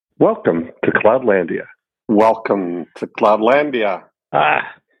Welcome to Cloudlandia. Welcome to Cloudlandia.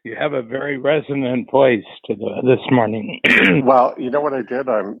 You have a very resonant voice this morning. Well, you know what I did?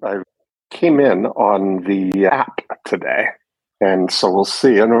 I came in on the app today, and so we'll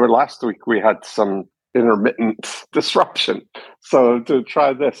see. And last week we had some intermittent disruption. So to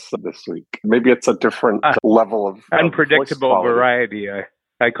try this week, maybe it's a different level of unpredictable variety.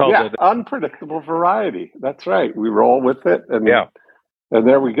 I called it unpredictable variety. That's right. We roll with it, and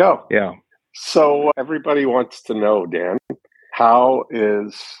there we go. Yeah. So everybody wants to know, Dan, how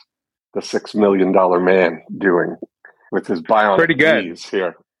is the $6 million man doing with his bionic knees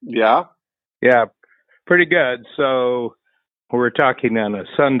here? Yeah? Yeah, pretty good. So we're talking on a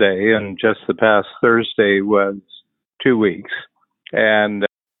Sunday, and just the past Thursday was 2 weeks. And,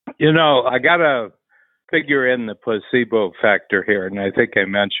 I got to figure in the placebo factor here, and I think I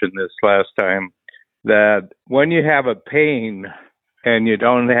mentioned this last time, that when you have a pain and you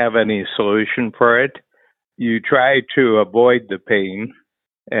don't have any solution for it, you try to avoid the pain.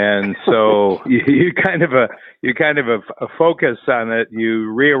 And so you kind of focus on it.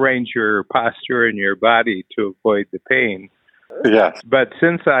 You rearrange your posture and your body to avoid the pain. Yes. But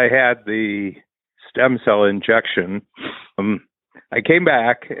since I had the stem cell injection, I came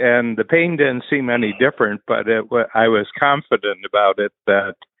back and the pain didn't seem any different, but I was confident about it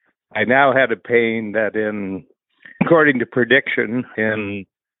that I now had a pain that according to prediction, in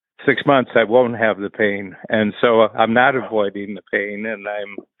 6 months, I won't have the pain. And so I'm not avoiding the pain, and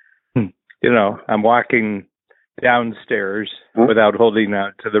I'm walking downstairs without holding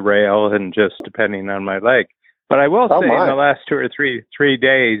on to the rail and just depending on my leg. But I will say in the last 2 or 3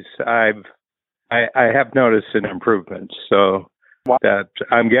 days, I have noticed an improvement. So that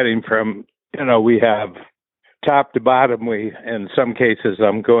I'm getting from, we have top to bottom. In some cases,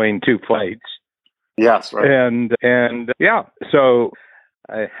 I'm going 2 flights. Yes, right. So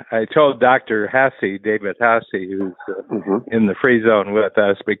I told Dr. David Hasse, who's in the free zone with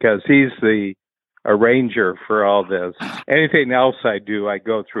us, because he's the arranger for all this. Anything else I do, I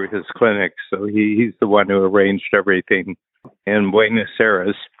go through his clinic. So he's the one who arranged everything in Buenos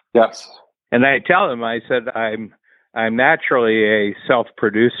Aires. Yes. And I tell him, I said, I'm naturally a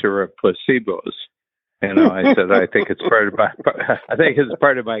self-producer of placebos. I said, I think it's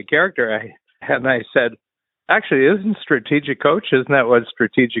part of my character. And I said, actually, isn't that what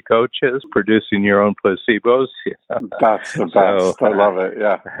strategic coach is? Producing your own placebos? Yeah. That's the best. I love it.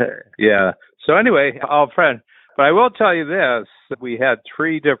 Yeah. Yeah. So anyway, all friend. But I will tell you this. We had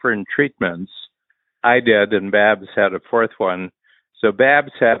 3 different treatments. I did, and Babs had a 4th one. So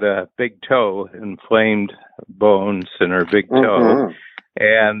Babs had a big toe, inflamed bones in her big toe.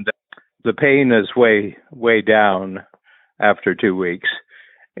 And the pain is way, way down after 2 weeks.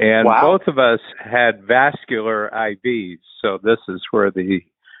 And both of us had vascular IVs. So this is where the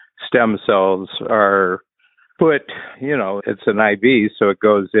stem cells are put, it's an IV, so it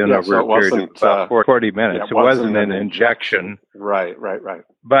goes in over a period of about 40 minutes. It wasn't an injection. Right.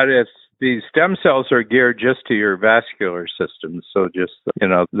 But these stem cells are geared just to your vascular system. So just,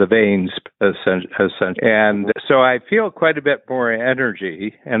 the veins, essentially. And so I feel quite a bit more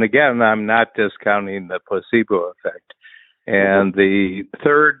energy. And again, I'm not discounting the placebo effect. And the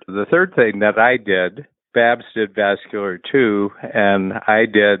third thing that I did, Babs did vascular too, and I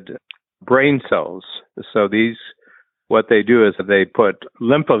did brain cells. So what they do is they put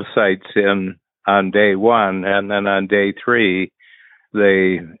lymphocytes in on day 1, and then on day 3,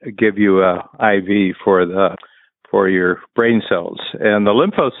 they give you a IV for your brain cells. And the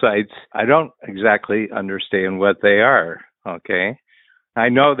lymphocytes, I don't exactly understand what they are. Okay. I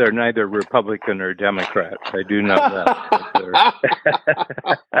know they're neither Republican or Democrat. I do know that.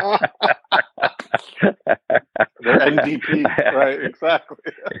 They're NDP, right? Exactly.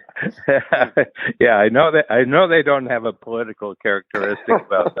 Yeah, I know they don't have a political characteristic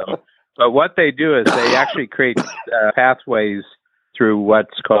about them. But what they do is they actually create pathways through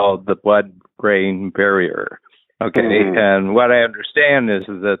what's called the blood-brain barrier. Okay, and what I understand is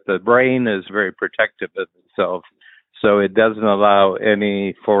that the brain is very protective of itself. So it doesn't allow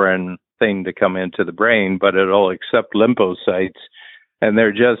any foreign thing to come into the brain, but it'll accept lymphocytes. And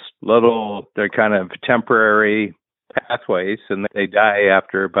they're kind of temporary pathways, and they die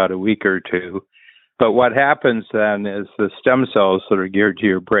after about a week or 2. But what happens then is the stem cells that are geared to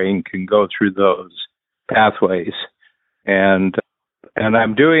your brain can go through those pathways. And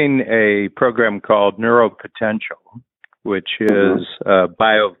I'm doing a program called Neuropotential, which is a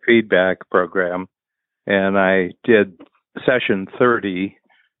biofeedback program. And I did session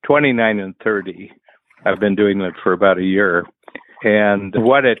 29 and 30. I've been doing it for about a year. And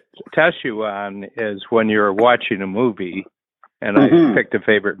what it tests you on is when you're watching a movie And I picked a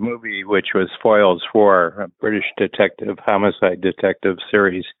favorite movie, which was Foyle's 4, a British detective, homicide detective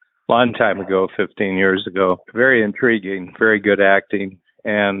series, long time ago, 15 years ago. Very intriguing, very good acting.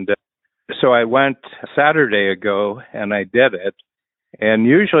 And so I went Saturday ago and I did it. And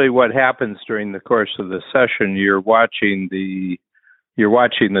usually what happens during the course of the session, you're watching the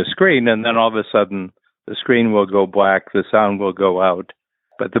screen, and then all of a sudden the screen will go black, the sound will go out,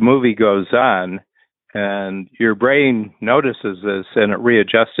 but the movie goes on, and your brain notices this, and it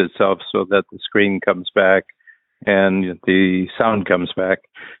readjusts itself so that the screen comes back and the sound comes back.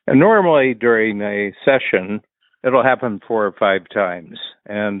 And normally during a session, it'll happen 4 or 5 times,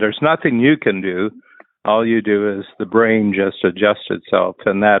 and there's nothing you can do. All you do is the brain just adjusts itself,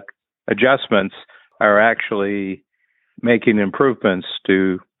 and that adjustments are actually making improvements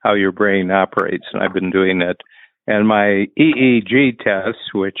to how your brain operates, and I've been doing it. And my EEG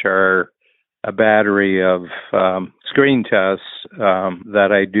tests, which are a battery of screen tests that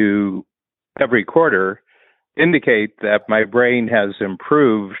I do every quarter, indicate that my brain has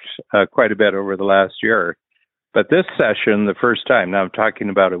improved quite a bit over the last year. But this session, the first time, now I'm talking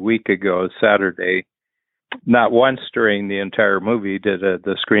about a week ago, Saturday, not once during the entire movie did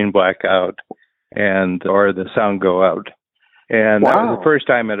the screen black out or the sound go out. And That was the first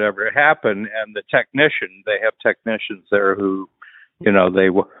time it ever happened. And the technician, they have technicians there who,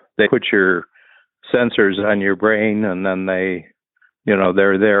 they put your sensors on your brain, and then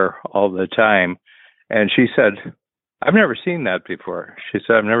they're there all the time. And she said, I've never seen that before. She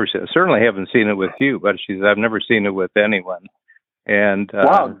said, I certainly haven't seen it with you, but she said, I've never seen it with anyone. And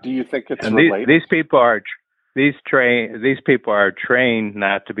wow, do you think it's related? These people are trained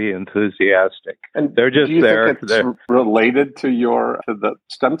not to be enthusiastic. And they're just do you there. Think it's related to the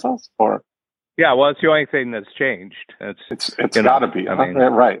stem cells, or? Yeah, well, it's the only thing that's changed. It's got to be,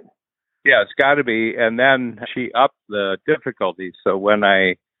 right? Yeah, it's got to be. And then she upped the difficulty, so when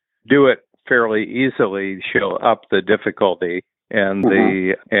I do it fairly easily, she'll up the difficulty. And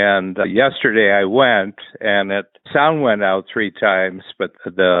yesterday I went, and sound went out 3 times, but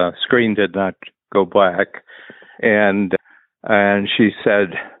the screen did not go black. And she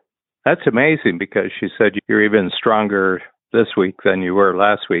said, that's amazing, because she said you're even stronger this week than you were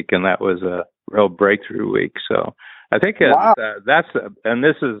last week, and that was a real breakthrough week. So I think and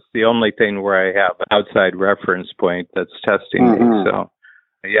this is the only thing where I have an outside reference point that's testing me. So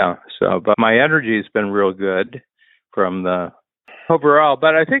yeah, but my energy's been real good from the overall.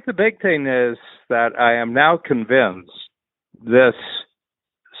 But I think the big thing is that I am now convinced, this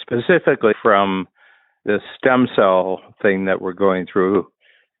specifically from this stem cell thing that we're going through,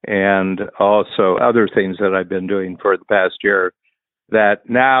 and also other things that I've been doing for the past year, that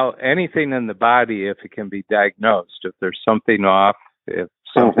now anything in the body, if it can be diagnosed, if there's something off, if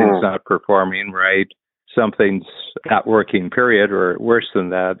something's not performing right, something's not working, period, or worse than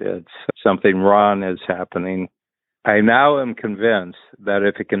that, it's something wrong is happening. I now am convinced that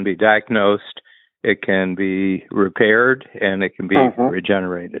if it can be diagnosed, it can be repaired and it can be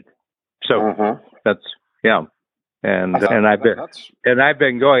regenerated. So that's, yeah. And I've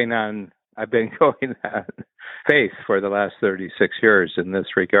been going on faith for the last 36 years in this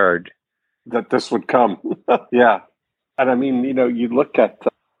regard. That this would come. Yeah. And I mean, you look at,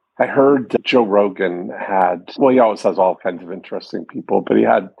 I heard Joe Rogan he always has all kinds of interesting people, but he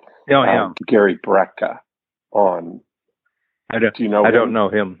had Gary Brecka on. I don't know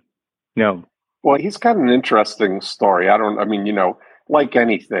him. No. Well, he's got an interesting story. Like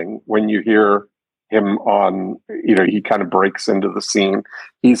anything, when you hear him on, he kind of breaks into the scene.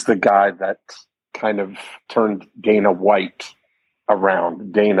 He's the guy that kind of turned Dana White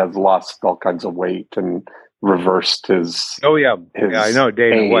around. Dana's lost all kinds of weight and reversed his. Oh yeah, I know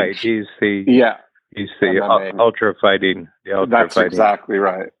Dana age. White. He's the ultra fighting. That's exactly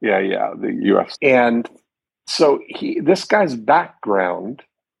right. Yeah, the UFC. And so this guy's background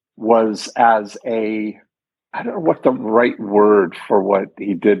was as I don't know what the right word for what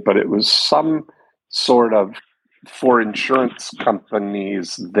he did, but it was some sort of, for insurance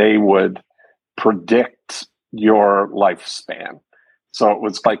companies, they would predict your lifespan. So it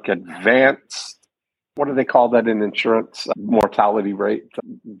was like advanced, what do they call that in insurance? Mortality rate?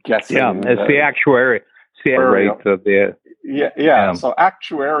 Guessing. Yeah, it's the actuary rate of the... Yeah. So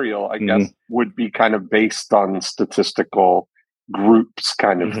actuarial, I guess, would be kind of based on statistical groups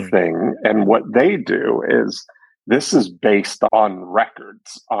kind of thing. And what they do is, this is based on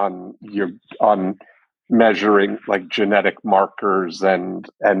records, on measuring like genetic markers and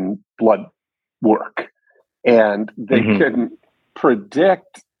blood work. And they can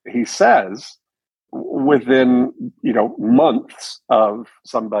predict, he says, within, months of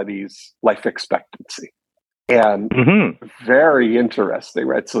somebody's life expectancy. And very interesting,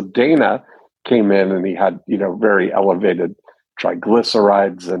 right? So Dana came in and he had, very elevated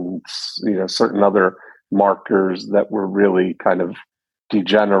triglycerides and, certain other markers that were really kind of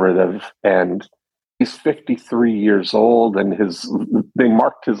degenerative. And he's 53 years old, and they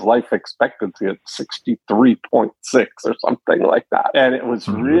marked his life expectancy at 63.6 or something like that. And it was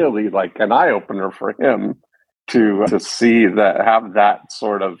really like an eye opener for him to see that, have that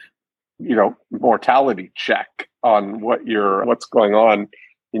sort of, mortality check on what's going on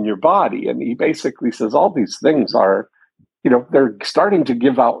in your body. And he basically says all these things are, they're starting to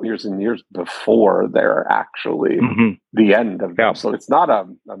give out years and years before they're actually the end of them. So it's not a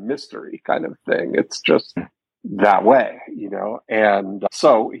mystery kind of thing. It's just that way, And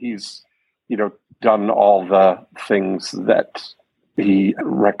so he's, done all the thit's that he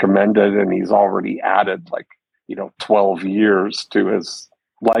recommended, and he's already added 12 years to his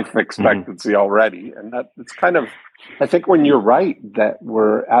life expectancy already. And that it's kind of, I think when you're right that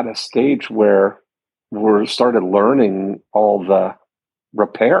we're at a stage where we're started learning all the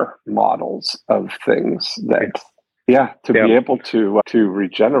repair models of things that, be able to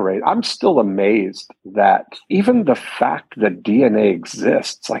regenerate. I'm still amazed that even the fact that DNA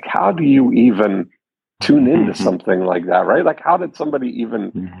exists, how do you even tune into something like that, right? How did somebody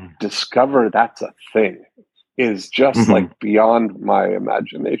even discover that's a thing? Is just beyond my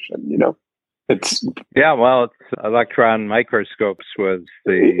imagiation, It's it's electron microscopes was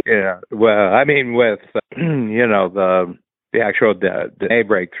the with the actual DNA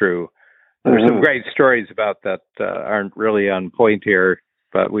breakthrough. There's some great stories about that aren't really on point here,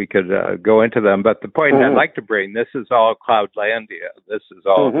 but we could go into them. But the point I'd like to bring, this is all Cloudlandia. This is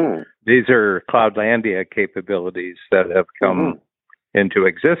all these are Cloudlandia capabilities that have come into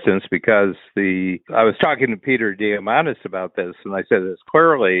existence because I was talking to Peter Diamandis about this, and I said there's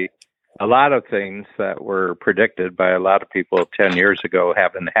clearly a lot of things that were predicted by a lot of people 10 years ago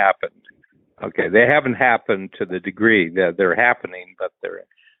haven't happened. Okay, they haven't happened to the degree that they're happening, but they're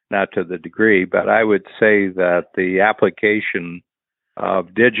not to the degree. But I would say that the application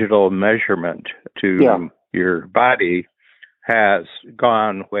of digital measurement to your body has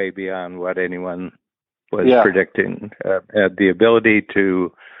gone way beyond what anyone was predicting. The ability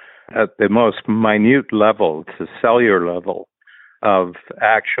to, at the most minute level, to cellular level, of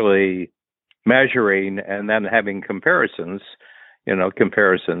actually measuring and then having comparisons,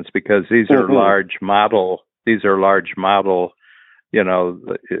 because these are large model.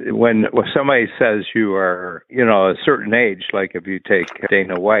 When somebody says you are, a certain age, like if you take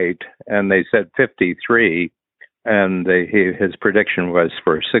Dana White and they said 53, and his prediction was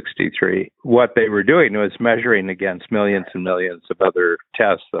for 63. What they were doing was measuring against millions and millions of other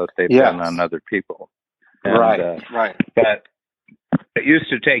tests that they've done on other people. And, right. But it used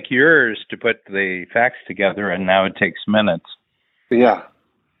to take years to put the facts together, and now it takes minutes. Yeah.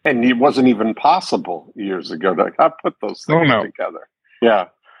 And it wasn't even possible years ago to put those things together. Yeah.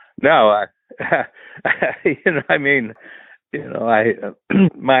 No,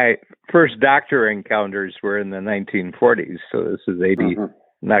 my first doctor encounters were in the 1940s, so this is 80,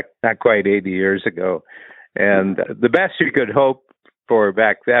 not quite 80 years ago. And the best you could hope for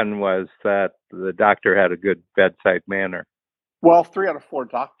back then was that the doctor had a good bedside manner. Well, 3 out of 4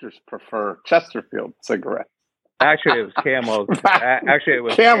 doctors prefer Chesterfield cigarettes. Actually, it was Camels. Actually, it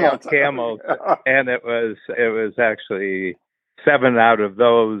was Camels, and it was actually 7 out of 8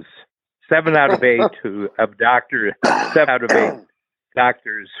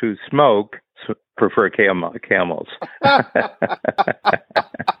 doctors who smoke prefer Camels.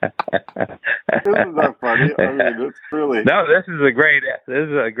 Isn't that funny? I mean, it's really no. This is a great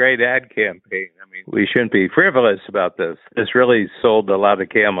ad campaign. I mean, we shouldn't be frivolous about this. This really sold a lot of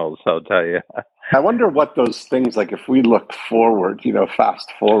Camels, I'll tell you. I wonder what those things, like if we look forward, fast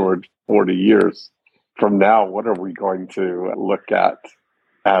forward 40 years from now, what are we going to look at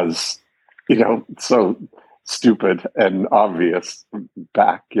as, so stupid and obvious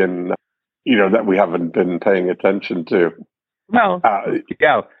back in, that we haven't been paying attention to? Well, I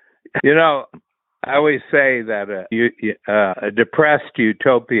always say that a depressed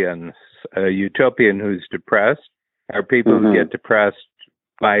utopian, a utopian who's depressed, are people who get depressed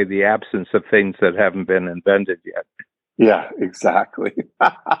by the absence of things that haven't been invented yet. Yeah, exactly.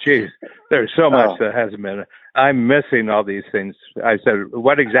 Jeez, there's so much that hasn't been. I'm missing all these things. I said,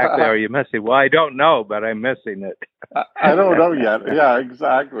 what exactly are you missing? Well, I don't know, but I'm missing it. I don't know yet. Yeah,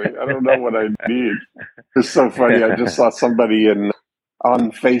 exactly. I don't know what I need. It's so funny. I just saw somebody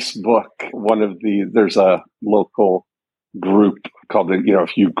on Facebook. There's a local group called,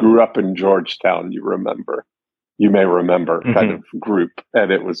 if you grew up in Georgetown, you may remember kind of group.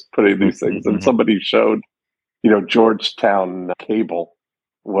 And it was putting these things. And somebody showed Georgetown Cable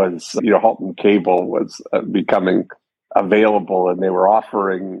was, Halton Cable was becoming available, and they were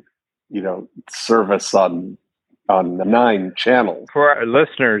offering, service on 9 channels. For our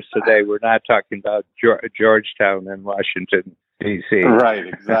listeners today, we're not talking about Georgetown in Washington, D.C. Right,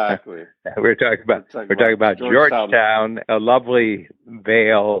 exactly. we're talking about Georgetown, a lovely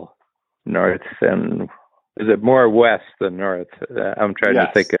vale north, and is it more west than north? I'm trying to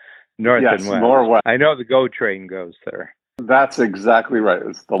think of north and west. More west. I know the GO train goes there. That's exactly right. It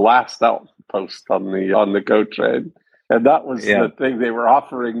was the last outpost on the GO train, and that was the thing. They were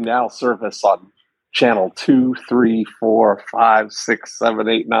offering now service on channel 2, 3, 4, 5, 6, 7,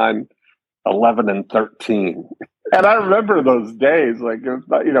 8, 9, 11, and 13. And I remember those days, like it was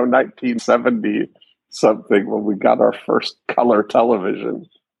 1970 something, when we got our first color television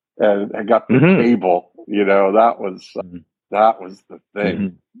and I got the cable. That was the thing.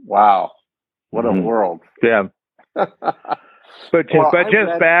 Mm-hmm. Wow, what a world! Yeah. But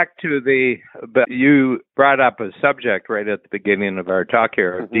just back to you brought up a subject right at the beginning of our talk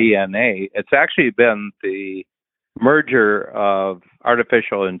here, of DNA. It's actually been the merger of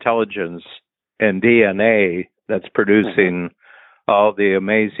artificial intelligence and DNA that's producing all the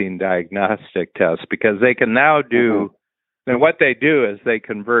amazing diagnostic tests, because they can now do, and what they do is they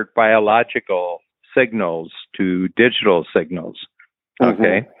convert biological signals to digital signals.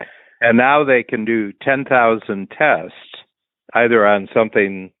 Okay. And now they can do 10,000 tests, either on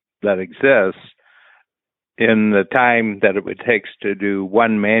something that exists, in the time that it would take to do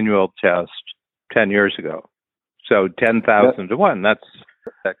one manual test 10 years ago. So 10,000 to 1,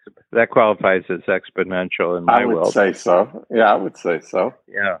 that qualifies as exponential in my world. I would say so. Yeah, I would say so.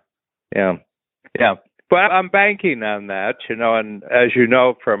 Yeah. But I'm banking on that, and as you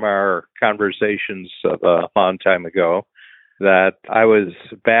know from our conversations of a long time ago, that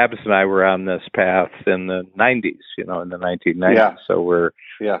Babs and I were on this path in the 90s, in the 1990s. Yeah. So we're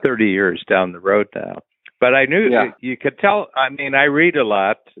 30 years down the road now. But I knew you could tell. I mean, I read a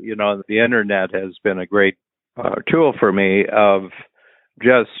lot. The internet has been a great tool for me of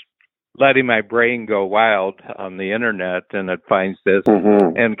just letting my brain go wild on the internet, and it finds this.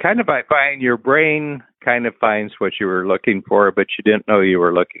 And kind of I find your brain kind of finds what you were looking for, but you didn't know you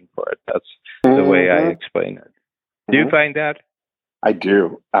were looking for it. That's the way I explain it. Do you find that? I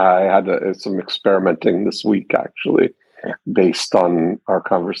do. I had some experimenting this week, actually, based on our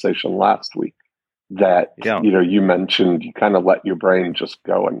conversation last week. That, you mentioned you kind of let your brain just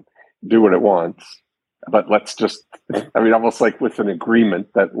go and do what it wants. But let's just, almost like with an agreement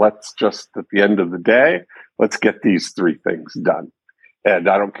that let's just, at the end of the day, let's get these 3 things done. And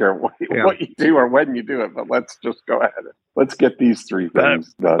I don't care what you do or when you do it, but let's just go ahead and let's get these 3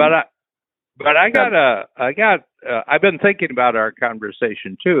 things done. But I've been thinking about our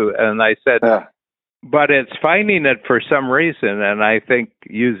conversation too, and I said, but it's finding it for some reason, and I think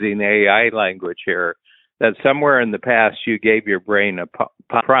using AI language here, that somewhere in the past you gave your brain a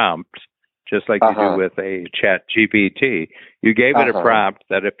prompt, just like you do with a chat GPT. You gave it a prompt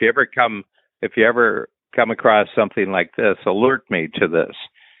that if you ever come across something like this, alert me to this.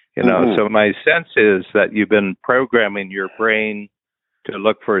 So my sense is that you've been programming your brain to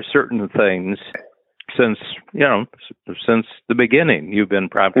look for certain things since the beginning. You've been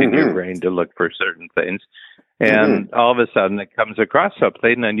prompting your brain to look for certain things, and all of a sudden it comes across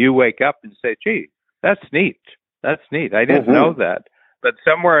something, and you wake up and say, "Gee, that's neat. That's neat. I didn't know that." But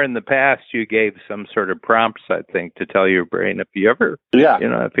somewhere in the past, you gave some sort of prompts, I think, to tell your brain, if you ever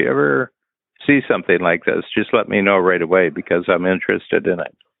see something like this, just let me know right away, because I'm interested in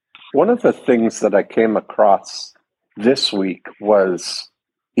it. One of the things that I came across this week was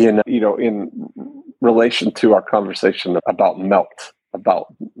in relation to our conversation about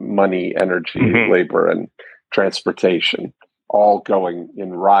about money, energy, labor, and transportation, all going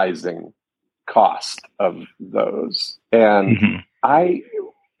in rising cost of those. And I,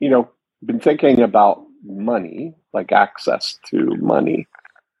 been thinking about money, like access to money.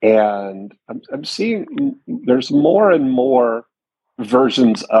 And I'm seeing there's more and more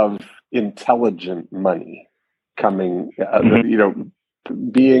versions of intelligent money coming,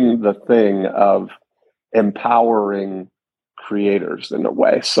 being the thing of empowering creators in a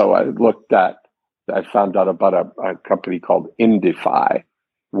way. So I found out about a company called Indify,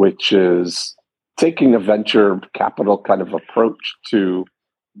 which is taking a venture capital kind of approach to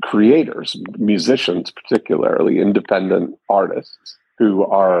creators, musicians, particularly independent artists who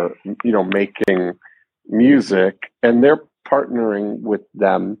are, making music, and they're partnering with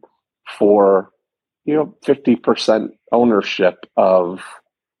them for 50% ownership of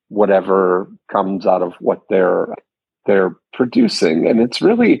whatever comes out of what they're producing. And it's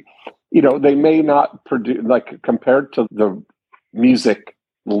really they may not produce, like, compared to the music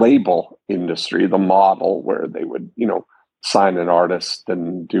label industry, the model where they would, sign an artist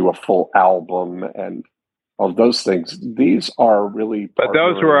and do a full album and all those things. These are really, but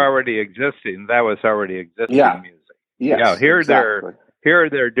those were already existing. That was already existing music. Yes, yeah. Here exactly.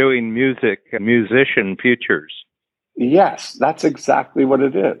 they're doing musician futures. Yes, that's exactly what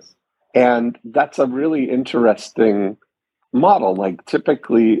it is. And that's a really interesting model. Like,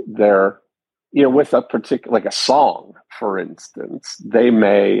 typically they're, with a particular, like a song, for instance, they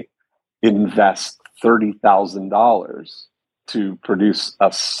may invest $30,000 to produce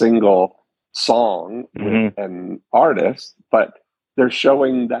a single song with an artist, but they're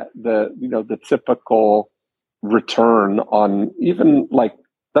showing that the typical return on, even, like,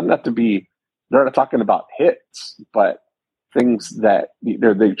 doesn't have to be, they're not talking about hits, but things that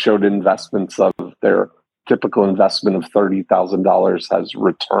they showed investments of their typical investment of $30,000 has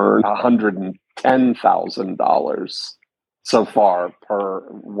returned $110,000 so far per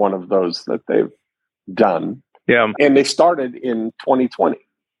one of those that they've done. Yeah. And they started in 2020,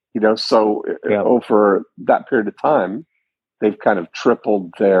 so over that period of time, they've kind of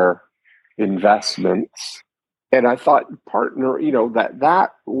tripled their investments. And I thought partner,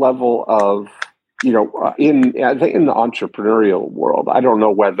 that level of, in the entrepreneurial world, I don't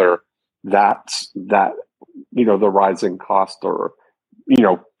know whether that's that, the rising cost or,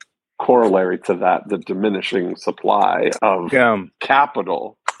 corollary to that, the diminishing supply of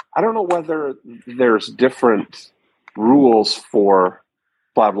capital. I don't know whether there's different rules for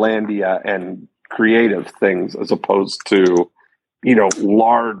Cloudlandia and creative things as opposed to,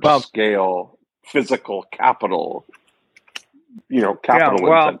 large scale physical capital,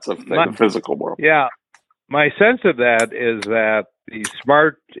 intensive thing, the physical world. Yeah. My sense of that is that the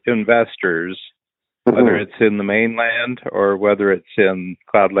smart investors, whether it's in the mainland or whether it's in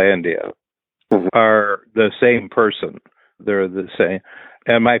Cloudlandia, are the same person. They're the same.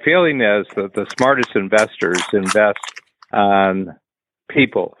 And my feeling is that the smartest investors invest on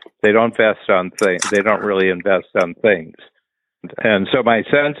people. They don't invest on things. They don't really invest on things. And so my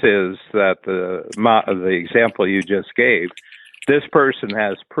sense is that the example you just gave, this person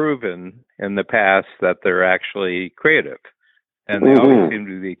has proven in the past that they're actually creative. And they always seem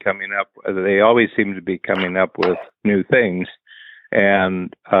to be coming up. They always seem to be coming up with new things,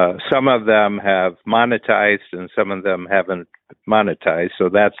 and some of them have monetized, and some of them haven't monetized. So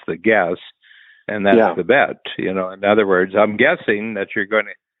that's the guess, and that's the bet. In other words, I'm guessing that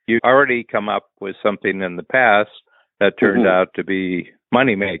you already come up with something in the past that turned out to be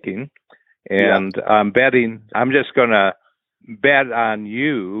money making, and I'm just going to bet on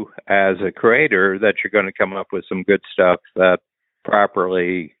you as a creator that you're going to come up with some good stuff that,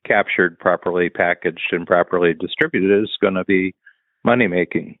 properly captured, properly packaged, and properly distributed, is going to be money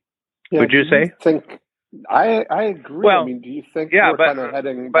making. Would you say? I agree. Well, do you think we're kind of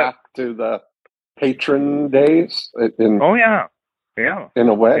heading back to the patron days? In a way,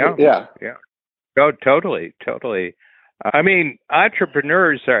 yeah. Oh, totally.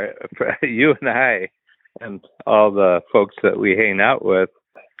 Entrepreneurs are, you and I, and all the folks that we hang out with,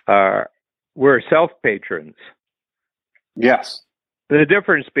 we're self patrons. Yes. The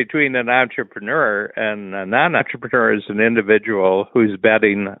difference between an entrepreneur and a non-entrepreneur is an individual who's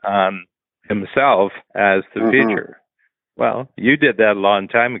betting on himself as the future. Well, you did that a long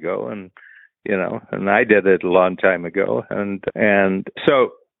time ago, and I did it a long time ago, and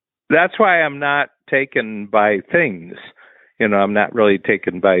so that's why I'm not taken by things. I'm not really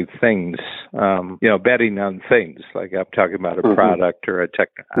taken by things. Betting on things, like I'm talking about a product or a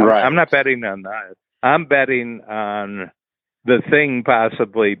tech. I'm not betting on that. I'm betting on the thing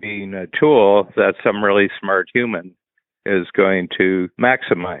possibly being a tool that some really smart human is going to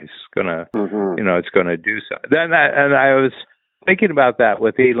maximize. It's going to do so. And I was thinking about that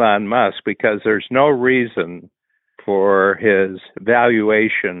with Elon Musk, because there's no reason for his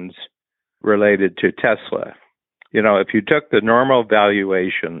valuations related to Tesla. If you took the normal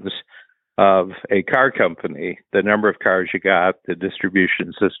valuations of a car company, the number of cars you got, the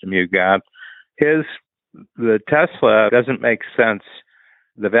distribution system you got, the Tesla doesn't make sense.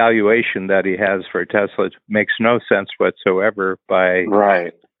 The valuation that he has for Tesla makes no sense whatsoever by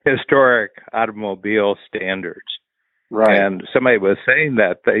historic automobile standards. Right. And somebody was saying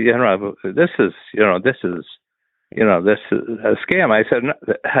that this is a scam. I said, no,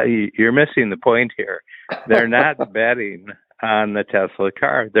 you're missing the point here. They're not betting on the Tesla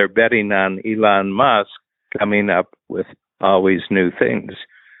car. They're betting on Elon Musk coming up with always new things.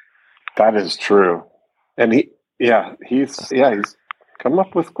 That is true. And he's come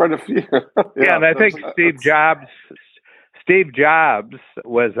up with quite a few. And I think Steve Jobs Steve Jobs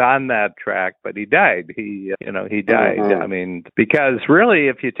was on that track, but he died. He died. Mm-hmm. I mean, because really,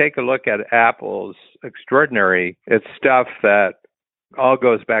 if you take a look at Apple's extraordinary, it's stuff that all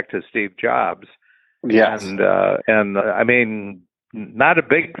goes back to Steve Jobs. Yes. And I mean, not a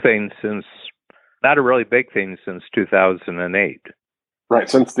really big thing since 2008. Right,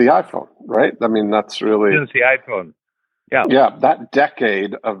 since the iPhone, right? I mean, that's really Since the iPhone. Yeah. Yeah, that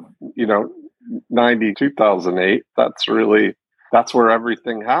decade of, 90, 2008, that's where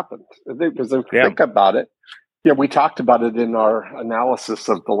everything happened. Because if you think about it, we talked about it in our analysis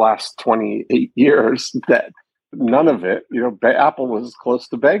of the last 28 years that none of it, Apple was close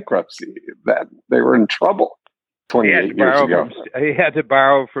to bankruptcy, that they were in trouble 28 years ago. He had to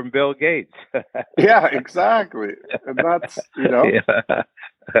borrow from Bill Gates. Yeah, exactly. And that's,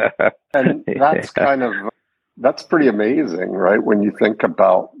 and that's that's pretty amazing, right? When you think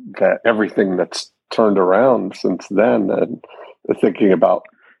about that, everything that's turned around since then, and thinking about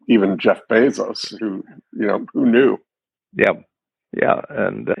even Jeff Bezos, who knew? Yeah,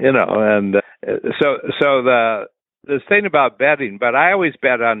 and so the thing about betting, but I always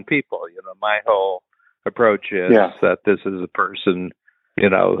bet on people. My whole approach is that this is a person,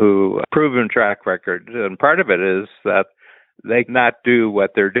 who proven track record, and part of it is that they cannot do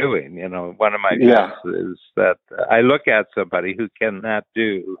what they're doing. One of my bets is that I look at somebody who cannot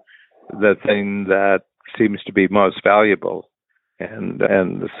do the thing that seems to be most valuable, and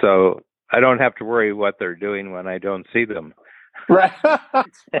so I don't have to worry what they're doing when I don't see them. Right.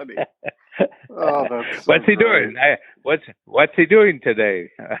 That's funny. Oh, that's so what's he doing? What's he doing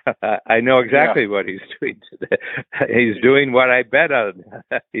today? I know exactly what he's doing today. He's doing what I bet on.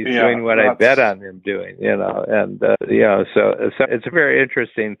 He's doing what I bet on him doing. And so it's a very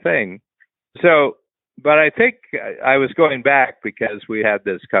interesting thing. So, but I think I was going back because we had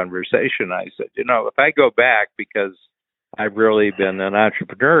this conversation. I said, if I go back, because I've really been an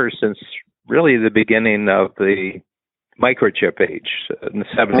entrepreneur since really the beginning of the microchip age in the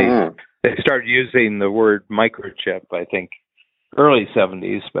 70s. Mm-hmm. They started using the word microchip, I think, early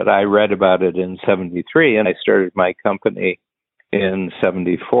 70s, but I read about it in 73, and I started my company in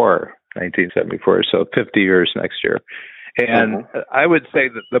 1974, so 50 years next year. And I would say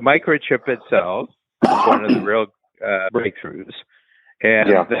that the microchip itself is one of the real breakthroughs. And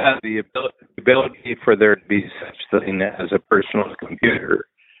then the ability for there to be such thing as a personal computer,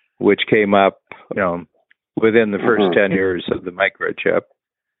 which came up, within the first 10 years of the microchip.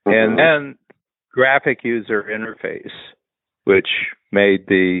 And then graphic user interface, which made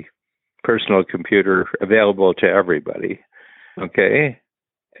the personal computer available to everybody. Okay.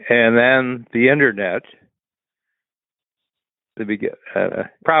 And then the internet,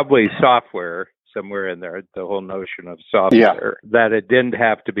 probably software somewhere in there, the whole notion of software, that it didn't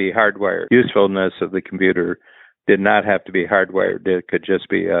have to be hardwired. Usefulness of the computer did not have to be hardwired. It could just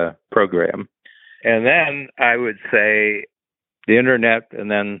be a program. And then I would say the internet, and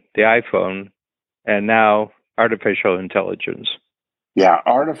then the iPhone, and now artificial intelligence. Yeah,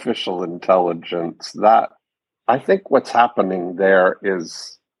 artificial intelligence. That, I think what's happening there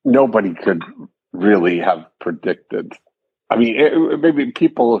is nobody could really have predicted. I mean, maybe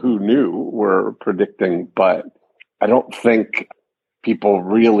people who knew were predicting, but I don't think people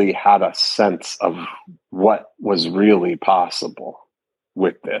really had a sense of what was really possible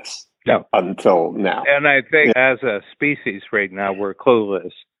with this. No. Until now. And I think as a species right now, we're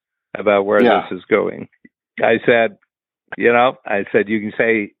clueless about where this is going. I said you can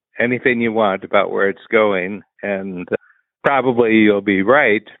say anything you want about where it's going, and probably you'll be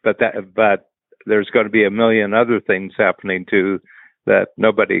right, but there's going to be a million other things happening too that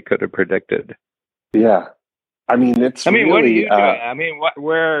nobody could have predicted. Yeah. I mean, what are you doing? I mean,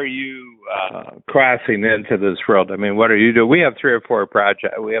 where are you crossing into this world? I mean, what are you doing? We have three or four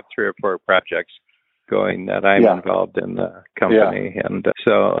projects going that I'm involved in the company, and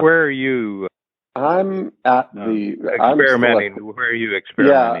so where are you? I'm at experimenting. Where are you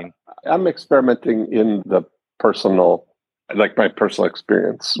experimenting? Yeah, I'm experimenting in the personal, like my personal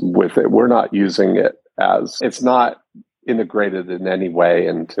experience with it. We're not using it it's not integrated in any way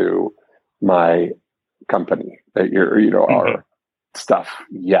into my company, our stuff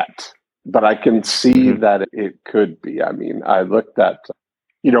yet, but I can see that it could be. I mean, I looked at,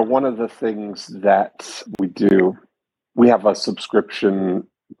 one of the things that we do, we have a subscription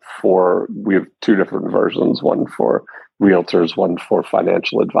we have two different versions, one for realtors, one for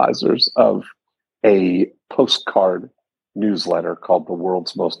financial advisors, of a postcard newsletter called The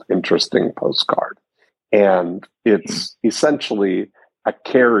World's Most Interesting Postcard. And it's essentially a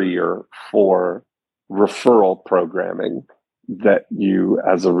carrier for referral programming that you,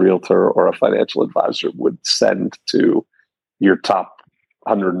 as a realtor or a financial advisor, would send to your top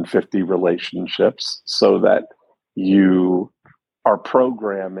 150 relationships so that you are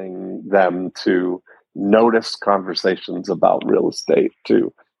programming them to notice conversations about real estate,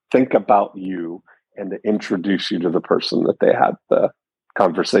 to think about you, and to introduce you to the person that they had the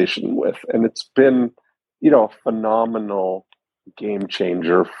conversation with. And it's been, a phenomenal game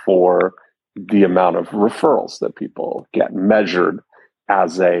changer for the amount of referrals that people get measured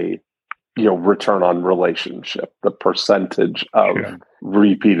as a return on relationship, the percentage of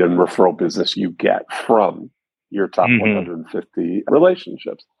repeat and referral business you get from your top 150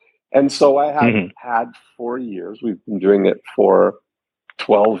 relationships. And so I have had 4 years, we've been doing it for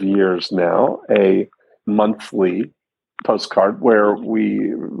 12 years now, a monthly postcard where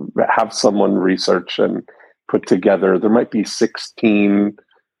we have someone research and put together, there might be 16,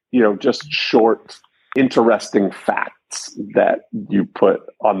 just short, interesting facts that you put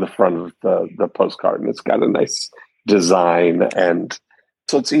on the front of the postcard. And it's got a nice design. And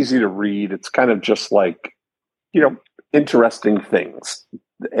so it's easy to read. It's kind of just like, interesting things.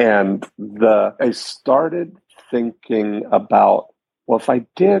 And I started thinking about, what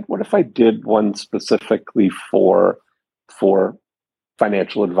if I did one specifically for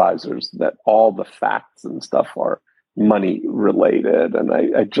financial advisors, that all the facts and stuff are money related. And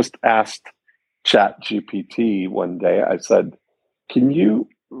I just asked ChatGPT one day, I said, can you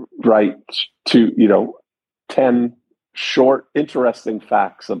write 10 short, interesting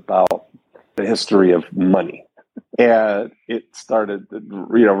facts about the history of money? And it started,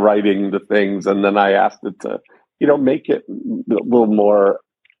 writing the things. And then I asked it to, make it a little more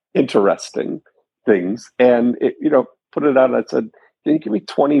interesting things. And it, put it out. And I said, can you give me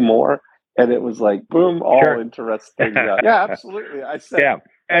 20 more? And it was like, boom, all interesting. Yeah, absolutely. I said, yeah.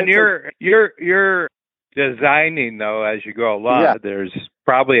 And you're designing though as you go along. Yeah. There's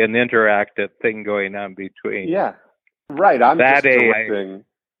probably an interactive thing going on between. Yeah, right. I'm that just directing.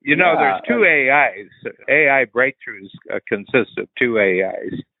 There's two AIs. AI breakthroughs consist of two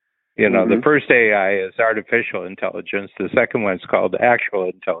AIs. The first AI is artificial intelligence. The second one's called actual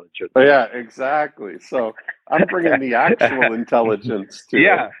intelligence. Yeah, exactly. So I'm bringing the actual intelligence to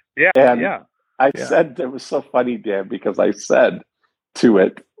it. Yeah. I said, it was so funny, Dan, because I said to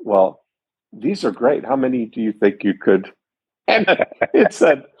it, well, these are great. How many do you think you could? And it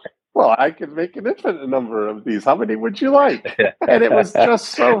said, well, I could make an infinite number of these. How many would you like? And it was just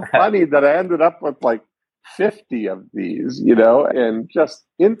so funny that I ended up with like 50 of these, and just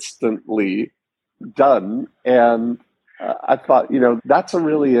instantly done. And I thought, that's a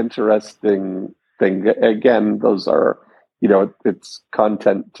really interesting thing. Again, those are, it's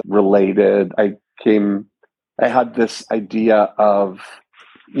content related. I had this idea of,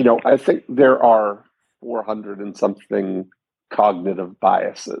 I think there are 400 and something cognitive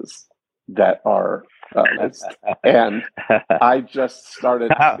biases that are and I just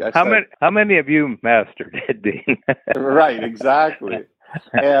started. How many have you mastered it, Dean? Right, exactly.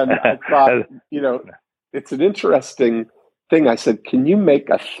 And I thought, it's an interesting thing. I said, can you make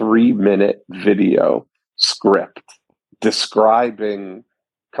a 3-minute video script describing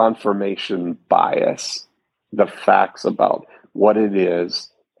confirmation bias, the facts about what it is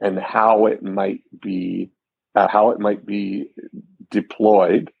and how it might be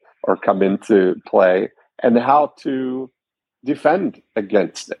deployed or come into play, and how to defend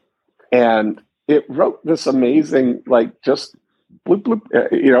against it. And it wrote this amazing, just bloop, bloop,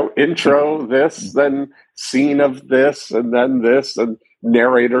 intro, this, then scene of this, and then this, and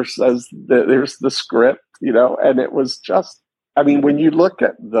narrator says that there's the script, and it was just, when you look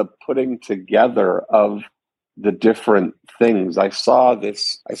at the putting together of the different things, I saw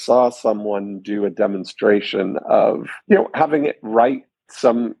someone do a demonstration of, having it write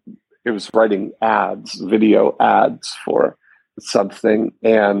it was writing video ads for something,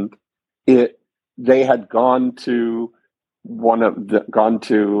 and they had gone to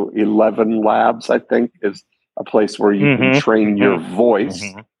 11 Labs, I think, is a place where you can train your voice.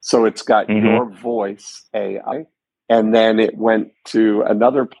 So it's got your voice AI, and then it went to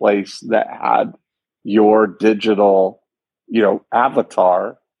another place that had your digital,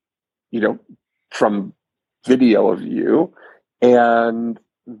 avatar, from video of you. And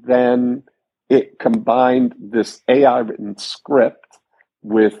then it combined this AI written script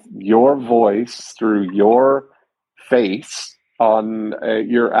with your voice through your face on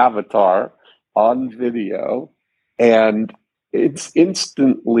your avatar on video. And it's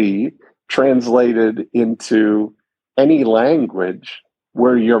instantly translated into any language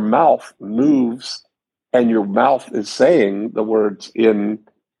where your mouth moves and your mouth is saying the words in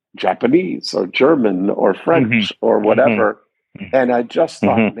Japanese or German or French or whatever. And I just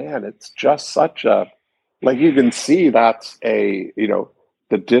thought, man, it's just such a Like you can see that's a,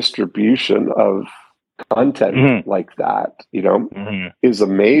 the distribution of content like that, is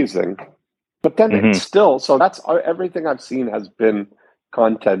amazing. But then it's still, so that's everything I've seen has been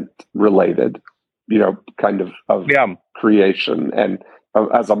content related, kind of creation and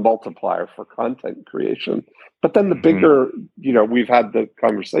as a multiplier for content creation. But then the bigger, we've had the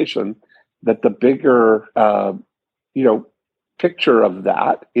conversation that the bigger, picture of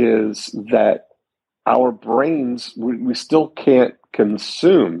that is that our brains, we still can't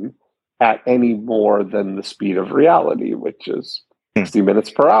consume at any more than the speed of reality, which is 60 minutes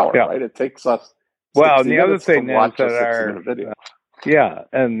per hour, right? It takes us 60 the other minutes thing to watch is a that 60-minute video.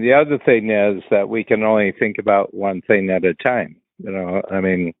 And the other thing is that we can only think about one thing at a time.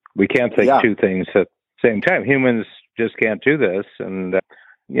 We can't think two things at the same time. Humans just can't do this. And,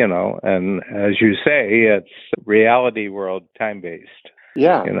 and as you say, it's reality world time-based.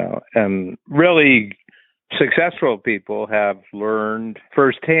 Yeah. And really successful people have learned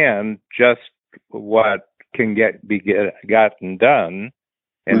firsthand just what can be gotten done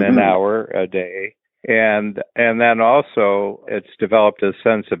in an hour a day. And then also it's developed a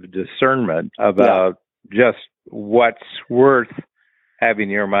sense of discernment about just what's worth having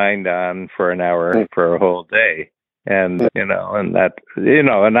your mind on for an hour for a whole day. And, and that,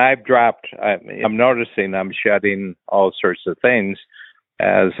 and I've dropped, I'm noticing I'm shedding all sorts of things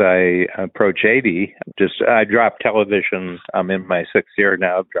as I approach 80. I dropped television. I'm in my 6th year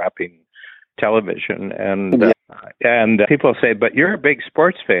now of dropping television. And people say, but you're a big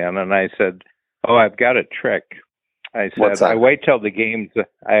sports fan. And I said, oh, I've got a trick. I said, I wait till the game's.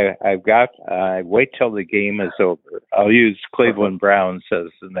 I wait till the game is over. I'll use Cleveland Browns as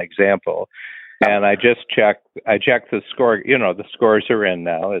an example, and I just check. I check the score. The scores are in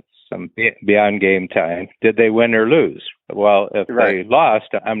now. It's beyond game time. Did they win or lose? Well, if they lost,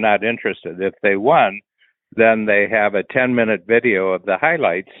 I'm not interested. If they won, then they have a 10-minute video of the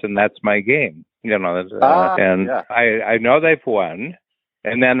highlights, and that's my game. I know they've won.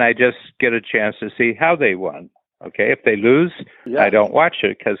 And then I just get a chance to see how they won. Okay, if they lose, I don't watch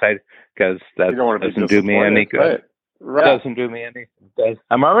it because that doesn't do me any good. Right. It doesn't do me any good.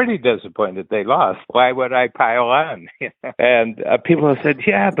 I'm already disappointed they lost. Why would I pile on? And people have said,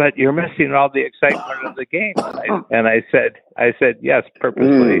 "Yeah, but you're missing all the excitement of the game." And I said, yes,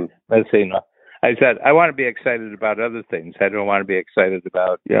 purposely missing. I said, I want to be excited about other things. I don't want to be excited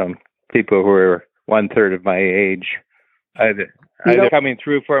about people who are 1/3 of my age. Either coming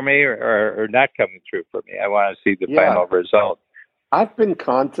through for me or not coming through for me. I want to see the final result. I've been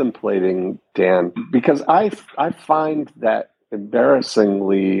contemplating, Dan, because I find that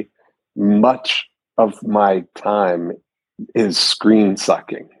embarrassingly much of my time is screen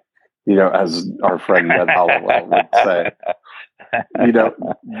sucking, as our friend Ned Hollowell would say.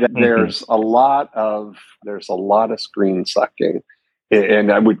 There's a lot of screen sucking,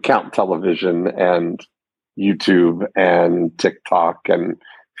 and I would count television and YouTube and TikTok and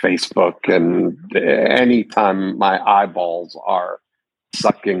Facebook, and anytime my eyeballs are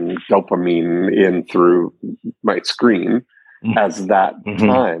sucking dopamine in through my screen as that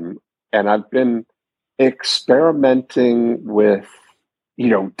time. And I've been experimenting with,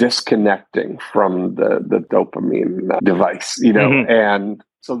 disconnecting from the dopamine device, and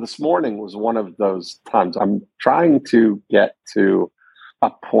so this morning was one of those times. I'm trying to get to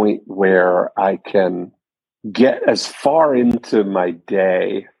a point where I can get as far into my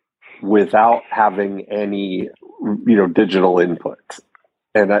day without having any, digital input.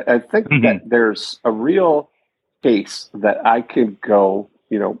 And I think that there's a real case that I could go,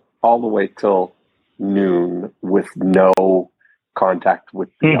 all the way till noon with no contact with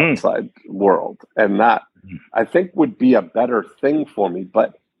the outside world. And that I think would be a better thing for me.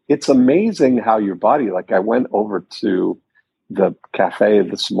 But it's amazing how your body, like I went over to the cafe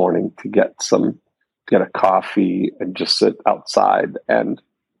this morning to get a coffee and just sit outside. And,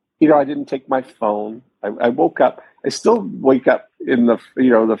 I didn't take my phone. I woke up. I still wake up in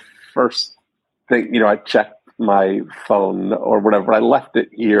the first thing, I checked my phone or whatever. I left it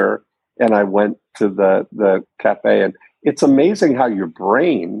here and I went to the cafe. And it's amazing how your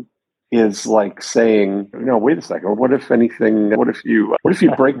brain is like saying, wait a second, what if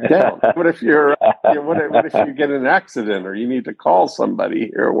you break down? What if what if you get in an accident or you need to call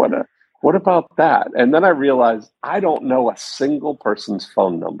somebody or what about that? And then I realized I don't know a single person's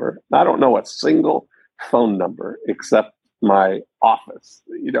phone number. I don't know a single phone number except my office,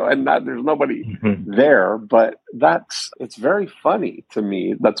 and there's nobody there, but it's very funny to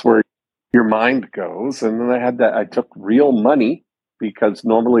me. That's where your mind goes. And then I took real money because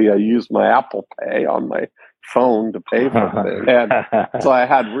normally I use my Apple Pay on my phone to pay for things. And so I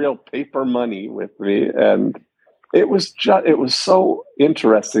had real paper money with me. And it was so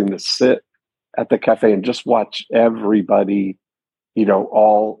interesting to sit at the cafe and just watch everybody, even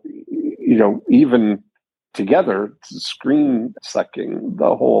together, screen sucking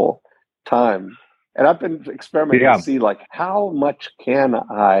the whole time. And I've been experimenting to see, like, how much can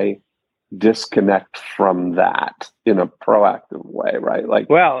I disconnect from that in a proactive way, right? Like,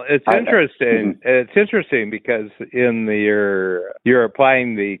 well, it's interesting. It's interesting because you're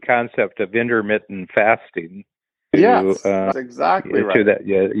applying the concept of intermittent fasting. Yes, that's exactly right. To that,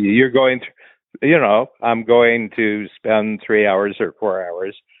 you're going to, I'm going to spend 3 hours or 4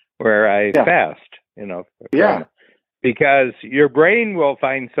 hours where I fast. Because your brain will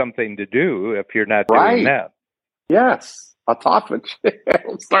find something to do if you're not doing that. Yes, autophagy.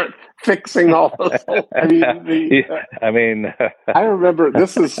 It'll start fixing all those. I remember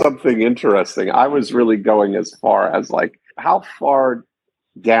this is something interesting. I was really going as far as, like, how far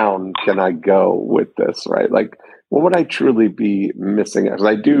down can I go with this, right? Like, what would I truly be missing? Because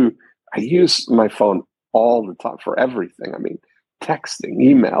I use my phone all the time for everything. I mean, texting,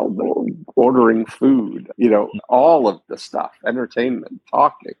 email, ordering food, all of the stuff, entertainment,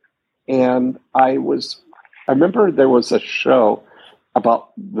 talking. And I remember there was a show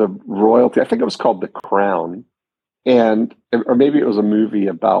about the royalty. I think it was called The Crown, or maybe it was a movie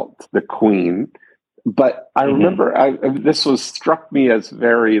about the Queen. But I remember this struck me as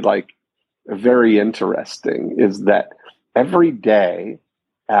very interesting, is that every day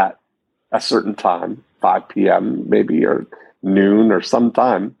at a certain time, 5 p.m. maybe, or noon or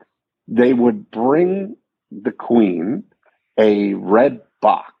sometime, they would bring the Queen a red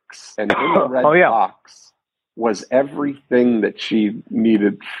box. And in the red box was everything that she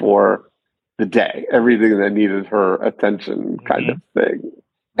needed for the day, everything that needed her attention, kind of thing.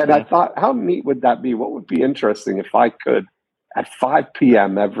 And I thought, how neat would that be? What would be interesting if I could, at 5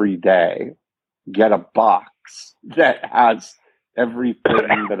 p.m. every day, get a box that has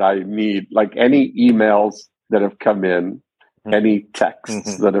everything that I need, like any emails that have come in, any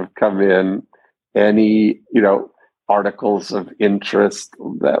texts that have come in, any, articles of interest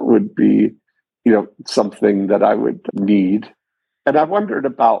that would be, something that I would need. And I wondered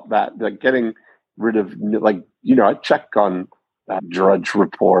about that, like getting rid of, I check on Drudge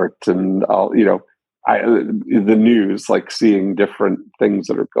Report and the news, like seeing different things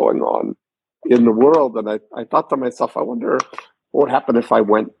that are going on in the world. And I thought to myself, I wonder what would happen if I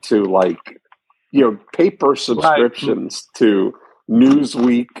went to, like, paper subscriptions to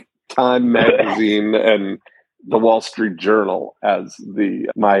Newsweek, Time Magazine, and the Wall Street Journal as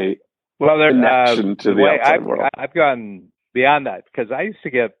my connection to the outside world. I've gone beyond that, because I used to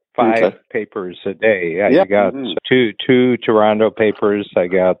get 5 papers a day. I got two Toronto papers. I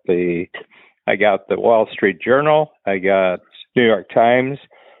got the Wall Street Journal. I got New York Times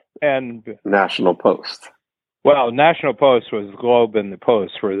and National Post. Well, National Post was Globe and the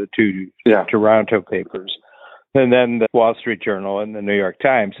Post were the 2 Toronto papers, and then the Wall Street Journal and the New York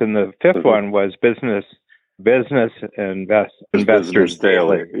Times, and the 5th one was Investors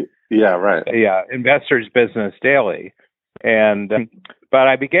Daily. Yeah, right. Yeah, Investors Business Daily. And but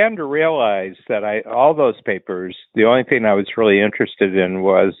I began to realize that all those papers, the only thing I was really interested in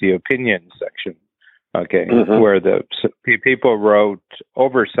was the opinion section, where the people wrote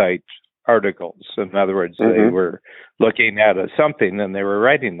oversight articles. In other words, they were looking at something and they were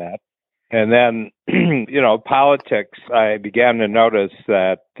writing that. And then, politics, I began to notice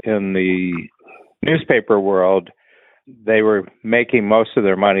that in the newspaper world, they were making most of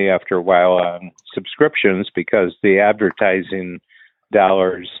their money after a while on subscriptions because the advertising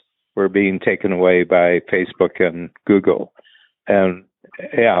dollars were being taken away by Facebook and Google. And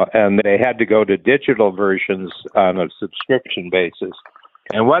they had to go to digital versions on a subscription basis.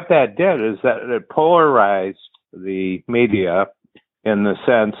 And what that did is that it polarized the media in the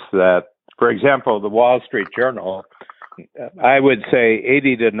sense that, for example, the Wall Street Journal, I would say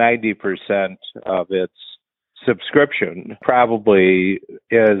 80 to 90% of its subscription probably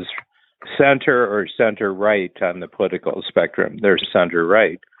is center or center right on the political spectrum. They're center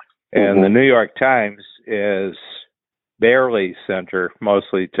right. And the New York Times is barely center,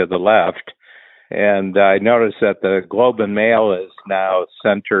 mostly to the left. And I noticed that the Globe and Mail is now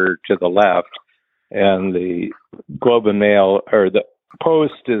center to the left, and the Globe and Mail, or the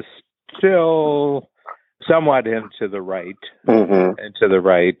Post, is still somewhat into the right. And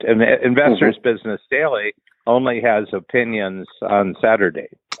Investors Business Daily only has opinions on Saturday.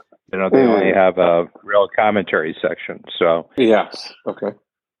 They only have a real commentary section. So yes, okay.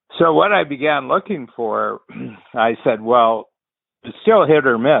 So what I began looking for, I said, well, it's still hit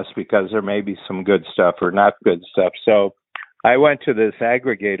or miss because there may be some good stuff or not good stuff. So I went to this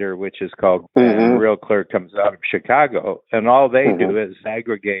aggregator, which is called Real Clear, comes out of Chicago, and all they do is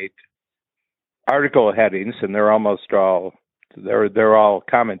aggregate article headings, and they're almost all they're all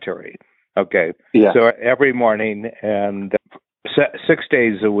commentary. Okay, so every morning and 6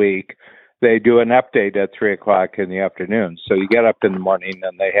 days a week, they do an update at 3:00 in the afternoon. So you get up in the morning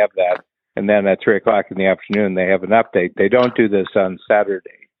and they have that, and then at 3:00 in the afternoon they have an update. They don't do this on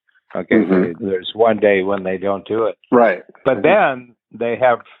Saturday. Okay, there's one day when they don't do it. Right. But then they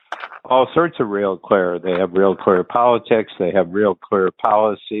have all sorts of Real Clear. They have Real Clear Politics. They have Real Clear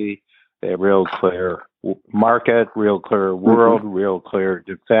Policy. They have Real Clear Market, Real Clear World, Real Clear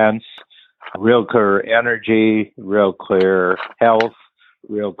Defense, Real Clear Energy, Real Clear Health,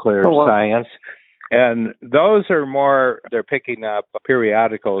 Real Clear Science. And those are more, they're picking up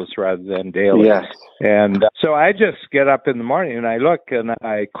periodicals rather than dailies. Yes. And so I just get up in the morning and I look and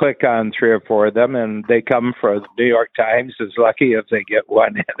I click on 3 or 4 of them, and they come from the New York Times. Is lucky if they get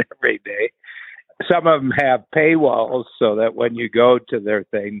one in every day. Some of them have paywalls so that when you go to their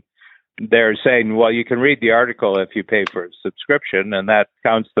thing, they're saying, well, you can read the article if you pay for a subscription, and that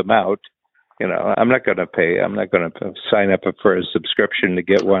counts them out. You know, I'm not going to pay. I'm not going to sign up for a subscription to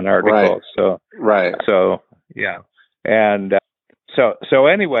get one article. Right. So yeah. And so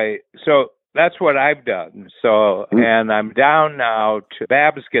anyway, so that's what I've done. So, and I'm down now to,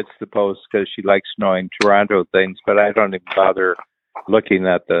 Babs gets the post because she likes knowing Toronto things, but I don't even bother looking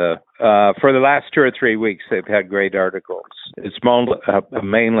at for the last 2 or 3 weeks, they've had great articles. It's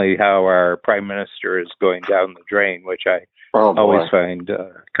mainly how our prime minister is going down the drain, which I always find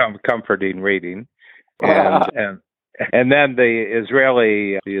comforting reading. And then the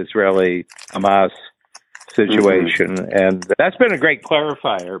Israeli Hamas situation. And that's been a great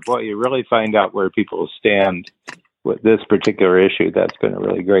clarifier. Boy, you really find out where people stand with this particular issue. That's been a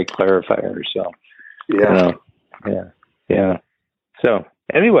really great clarifier. So, yeah. So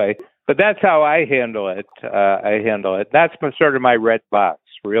anyway, but that's how I handle it. That's sort of my red box.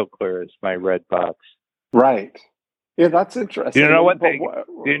 Real Clear is my red box. Right. Yeah, that's interesting. Do you know what they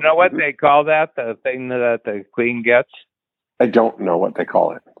call that? The thing that the Queen gets? I don't know what they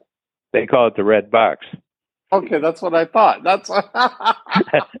call it. They call it the red box. Okay, that's what I thought. That's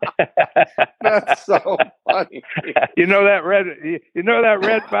so funny. You know that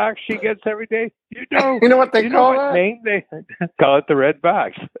red box she gets every day? You know what they call it? Name they call it the red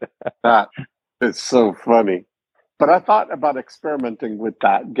box. That is so funny. But I thought about experimenting with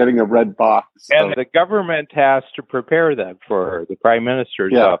that, getting a red box. And the government has to prepare that for her. The Prime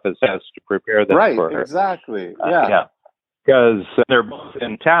Minister's office has to prepare that for her. Right, exactly. Yeah. Because they're both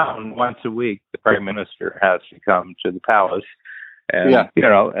in town once a week. The Prime Minister has to come to the palace and,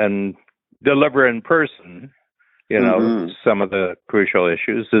 and deliver in person, some of the crucial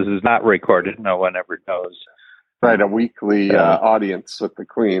issues. This is not recorded. No one ever knows. Right, a weekly audience with the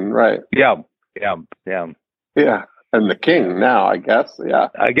Queen, right. Yeah. Yeah, and the King now, I guess,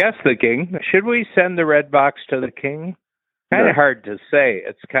 I guess the King. Should we send the red box to the King? Kind of hard to say.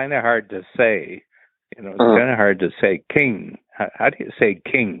 It's kind of hard to say. It's kind of hard to say King. How do you say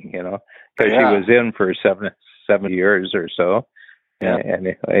King, Because she was in for 7 years or so. Yeah.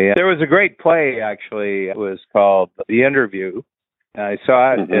 Anyway, there was a great play, actually. It was called The Interview. I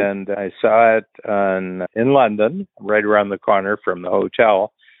saw it, and I saw it in London, right around the corner from the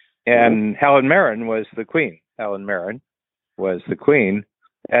hotel. And Helen Mirren was the Queen.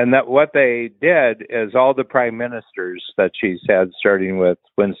 And that what they did is all the prime ministers that she's had, starting with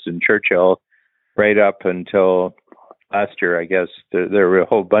Winston Churchill, right up until last year, I guess. There were a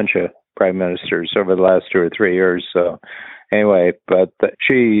whole bunch of prime ministers over the last 2 or 3 years. So anyway, but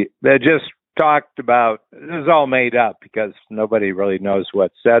they just talked about, it was all made up because nobody really knows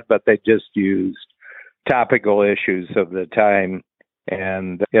what's said, but they just used topical issues of the time.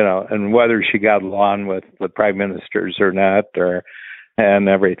 And, and whether she got along with the prime ministers or not, and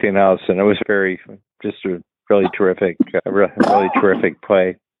everything else. And it was just a really terrific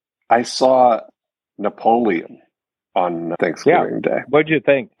play. I saw Napoleon on Thanksgiving Day. What'd you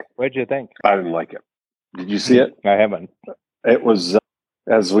think? I didn't like it. Did you see it? I haven't. It was,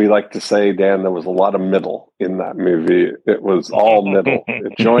 as we like to say, Dan, there was a lot of middle in that movie. It was all middle.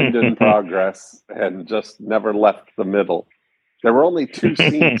 It joined in progress and just never left the middle. There were only 2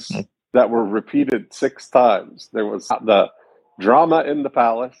 scenes that were repeated 6 times. There was the drama in the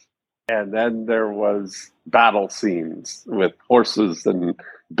palace, and then there was battle scenes with horses and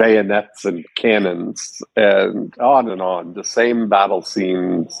bayonets and cannons and on. The same battle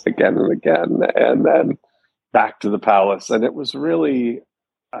scenes again and again, and then back to the palace. And it was really,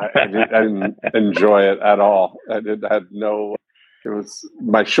 I didn't enjoy it at all. I had no It was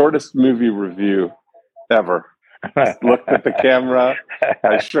my shortest movie review ever. Just looked at the camera,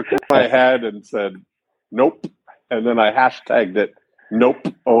 I shook my head and said, "Nope," and then I hashtagged it, "Nope,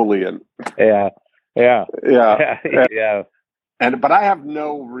 Olean." Yeah. Yeah. Yeah. But I have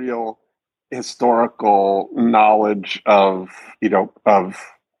no real historical knowledge of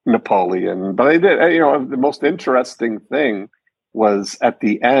Napoleon. But I did, the most interesting thing was at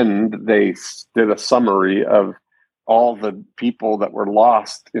the end, they did a summary of all the people that were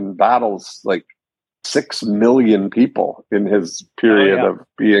lost in battles, like 6 million people in his period of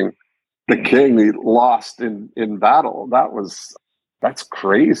being the king. He lost in battle. That's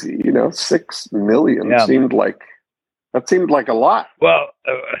crazy. 6 million seemed like a lot. Well,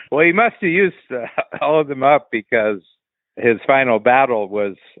 he must have used all of them up because his final battle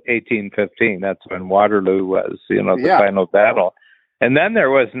was 1815. That's when Waterloo was, the final battle. And then there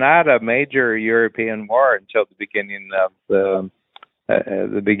was not a major European war until the beginning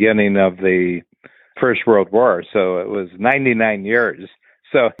of the First World War. So it was 99 years.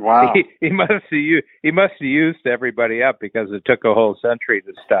 So wow. he must have used everybody up because it took a whole century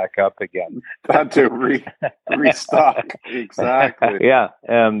to stock up again. Had to restock. Exactly. Yeah,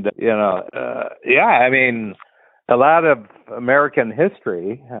 and I mean, a lot of American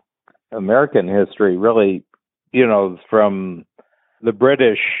history really, from the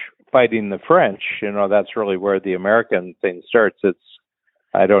British fighting the French, that's really where the American thing starts. It's,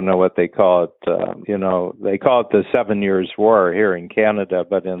 I don't know what they call it. They call it the 7 Years' War here in Canada,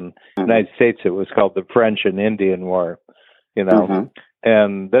 but in the United States it was called the French and Indian War.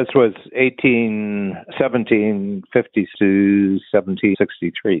 And this was 1750 to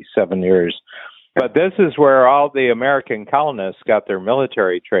 1763, 7 years. But this is where all the American colonists got their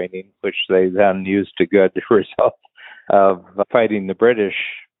military training, which they then used to good result of fighting the British.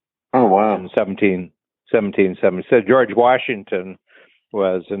 Oh wow! In 1770. So George Washington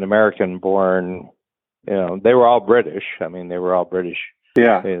was an American-born. They were all British. I mean, they were all British.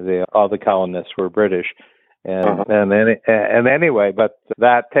 Yeah. All the colonists were British, and anyway, but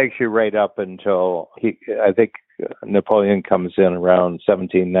that takes you right up until I think Napoleon comes in around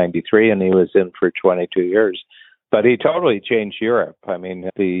 1793, and he was in for 22 years. But he totally changed Europe. I mean,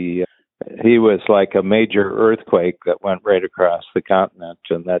 he was like a major earthquake that went right across the continent,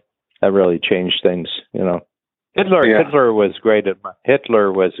 and that really changed things. Hitler was a great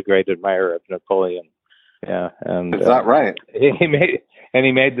admirer of Napoleon. Yeah, and is that right? He made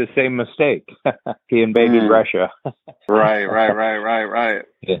the same mistake. He invaded Russia. Right.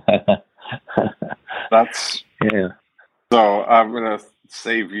 Yeah. That's So I'm gonna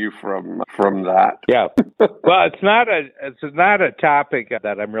save you from that. Yeah. Well, it's not a topic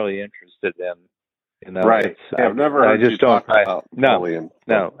that I'm really interested in. Right. I've never heard you talk about Napoleon.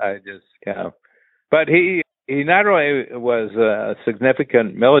 No, I just But he not only was a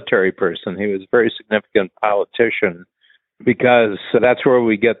significant military person, he was a very significant politician, because that's where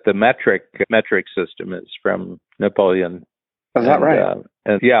we get the metric system is from Napoleon. Is that right?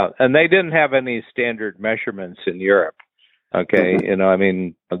 And they didn't have any standard measurements in Europe. Okay, I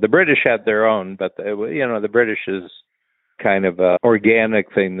mean, the British had their own, but the British is kind of a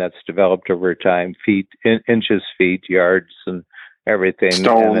organic thing that's developed over time: inches, feet, yards, and everything.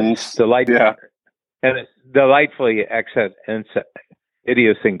 Stones. And it's delightfully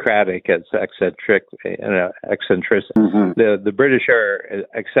idiosyncratic as eccentric. The British are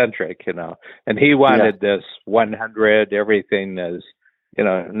eccentric, and he wanted this 100. Everything is,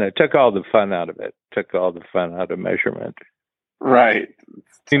 and it took all the fun out of it. Took all the fun out of measurement. Right.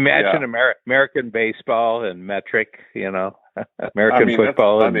 Imagine American baseball and metric. American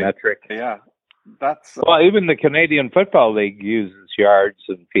football and metric. Yeah. Well, even the Canadian Football League uses yards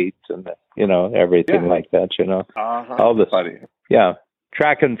and feet and everything like that. All this. Funny. Yeah,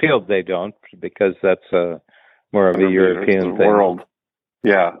 track and field they don't, because that's more of a European thing. World.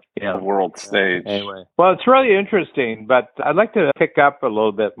 Yeah. The world stage. Anyway, well, it's really interesting, but I'd like to pick up a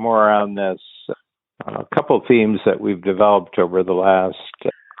little bit more on this. A couple of themes that we've developed over the last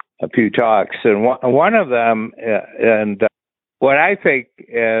few talks, and one of them, and what I think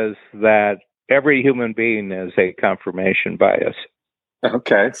is that every human being is a confirmation bias.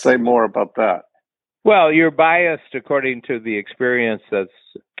 Okay, say more about that. Well, you're biased according to the experience that's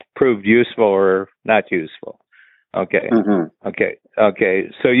proved useful or not useful. Okay.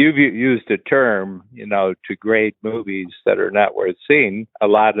 Okay. So you've used a term, to grade movies that are not worth seeing, a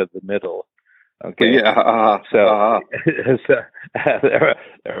lot of the middle. Okay. Yeah. So there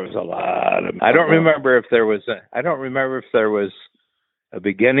was a lot of. I don't remember if there was a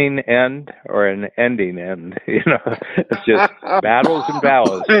beginning end or an ending end. It's just battles and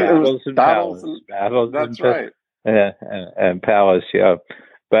battles, battles and battles. That's right. and Palace, yeah.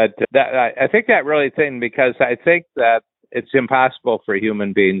 But I think that really thing, because I think that it's impossible for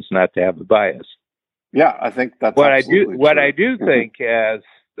human beings not to have a bias. Yeah, I think that's what absolutely What true. I do think is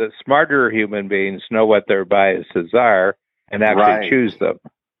the smarter human beings know what their biases are and actually choose them.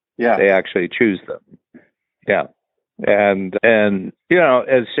 Yeah, they actually choose them. Yeah, and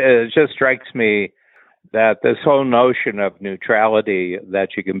it just strikes me that this whole notion of neutrality,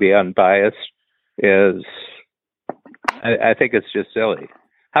 that you can be unbiased, is, I think it's just silly.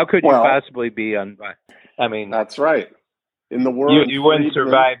 How could you possibly be unbiased? I mean, that's right. In the words, you wouldn't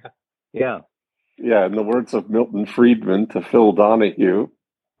survive. Yeah. Yeah, in the words of Milton Friedman to Phil Donahue,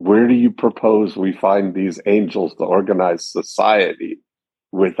 where do you propose we find these angels to organize society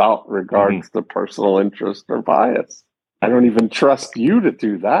without regards to personal interest or bias? I don't even trust you to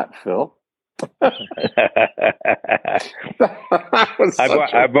do that, Phil. That was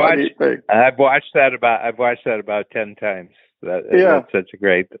such a funny thing. I've watched that about 10 times. That's such a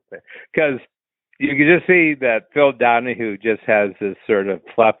great thing, because you can just see that Phil Donahue just has this sort of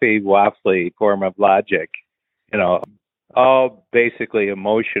fluffy, waffly form of logic, all basically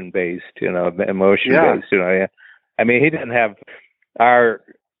emotion-based, emotion-based. I mean, he didn't have our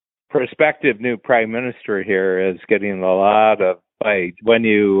prospective new prime minister here is getting a lot of fight. When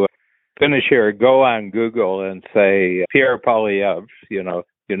you finish here, go on Google and say Pierre Poilievre, you know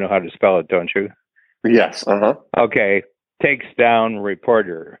how to spell it, don't you? Yes. Okay. Takes down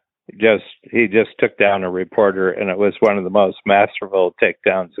reporter. He just took down a reporter, and it was one of the most masterful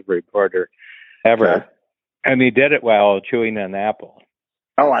takedowns of reporter ever. Okay. And he did it while chewing an apple.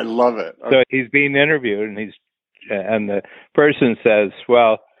 Oh, I love it. Okay. So he's being interviewed, and the person says,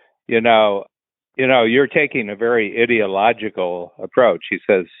 "Well, you're taking a very ideological approach." He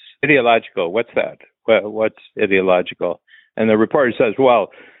says, "Ideological? What's that? What's ideological?" And the reporter says,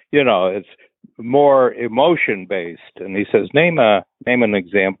 "Well, it's more emotion based." And he says, name an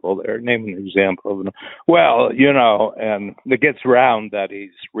example there. Name an example. Well, and it gets around that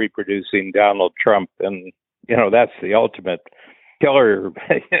he's reproducing Donald Trump, and that's the ultimate killer.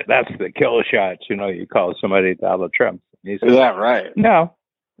 That's the kill shot. You call somebody Donald Trump. And he says, is that right? No.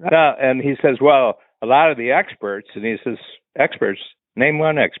 And he says, well, a lot of the experts, and he says, experts, name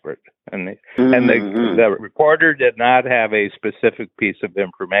one expert. And the reporter did not have a specific piece of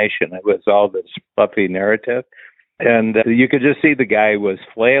information. It was all this fluffy narrative. And you could just see the guy was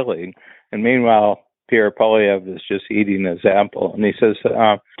flailing. And meanwhile, Pierre Poilievre is just eating his apple. And he says,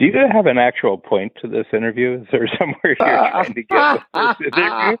 do you have an actual point to this interview? Is there somewhere you're trying to get with this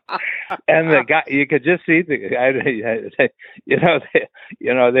interview? And the guy, you could just see the guy, they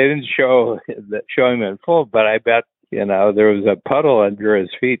didn't show him in full, but I bet, there was a puddle under his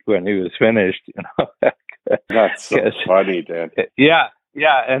feet when he was finished. That's so funny, Dan. Yeah.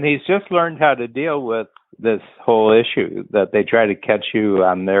 And he's just learned how to deal with this whole issue that they try to catch you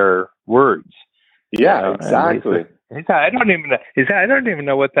on their words. Yeah, exactly. He said, I don't even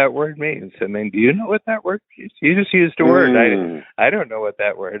know what that word means. I mean, do you know what that word is? You just used a word. I don't know what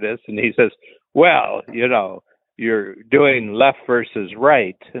that word is. And he says, well, you're doing left versus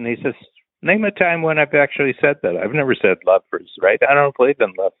right. And he says, name a time when I've actually said that. I've never said left versus right. I don't believe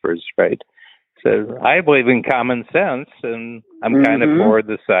in left versus right. So I believe in common sense, and I'm kind of for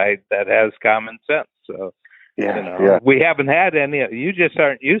the side that has common sense. So, we haven't had any. You just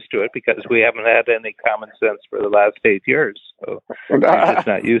aren't used to it because we haven't had any common sense for the last 8 years. So you're just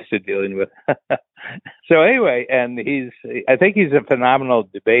not used to dealing with. So anyway, and I think he's a phenomenal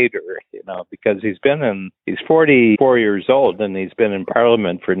debater, because he's 44 years old, and he's been in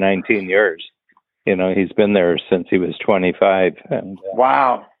Parliament for 19 years. He's been there since he was 25. And,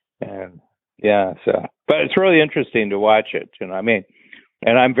 wow. And but it's really interesting to watch it.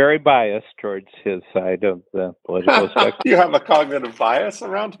 And I'm very biased towards his side of the political spectrum. You have a cognitive bias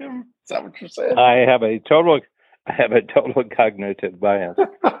around him? Is that what you're saying? I have a total cognitive bias.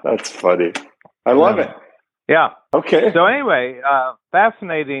 That's funny. I love it. Yeah. Okay. So anyway,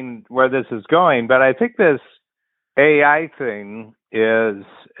 fascinating where this is going, but I think this AI thing is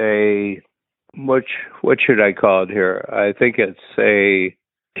what should I call it here? I think it's a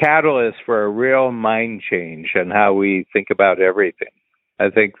catalyst for a real mind change in how we think about everything. I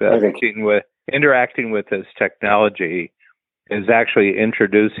think that interacting with this technology is actually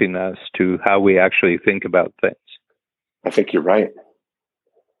introducing us to how we actually think about things. I think you're right,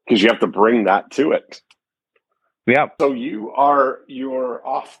 because you have to bring that to it. Yeah. So you're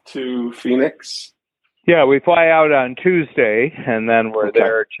off to Phoenix? Yeah, we fly out on Tuesday, and then we're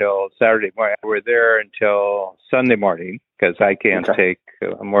there till Saturday morning. We're there until Sunday morning, because I can't take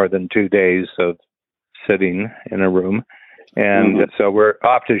more than 2 days of sitting in a room. And so we're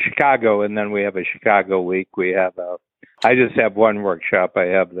off to Chicago, and then we have a Chicago week. I just have one workshop. I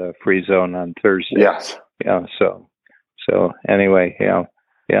have the free zone on Thursday. Yes. Yeah. So anyway,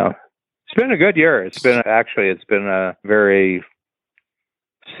 it's been a good year. It's been a very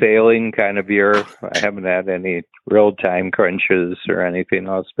sailing kind of year. I haven't had any real time crunches or anything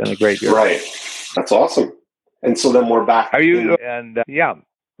else. It's been a great year. Right. That's awesome. And so then we're back. Are you?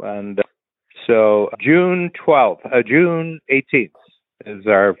 So June 18th is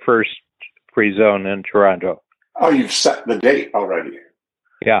our first free zone in Toronto. Oh, you've set the date already.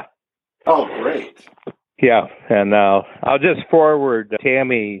 Yeah. Oh, great. Yeah, and I'll just forward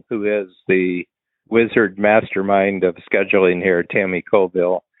Tammy, who is the wizard mastermind of scheduling here, Tammy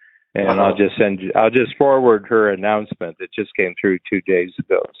Colville, and I'll just forward her announcement. It just came through 2 days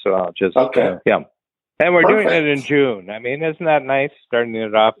ago, so I'll just And we're doing it in June. I mean, isn't that nice? Starting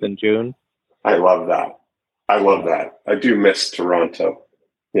it off in June. I love that. I do miss Toronto.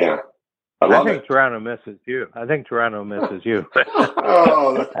 Yeah. I think Toronto misses you.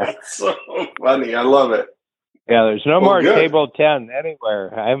 Oh, that's so funny. I love it. Yeah, there's no more table 10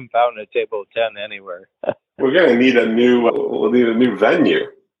 anywhere. I haven't found a table 10 anywhere. We're going to need a new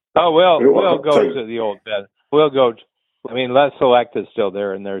venue. Oh, we'll go to the old venue. We'll go. Les Select is still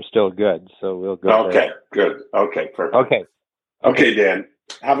there, and they're still good, so we'll go. Okay, good. Okay, perfect. Okay, Dan.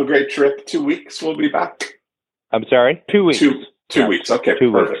 Have a great trip. 2 weeks, we'll be back. I'm sorry? 2 weeks. Two weeks. Okay,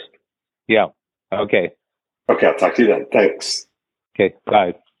 2 perfect. weeks. Yeah. Okay. Okay, I'll talk to you then. Thanks. Okay,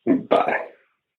 bye. Bye.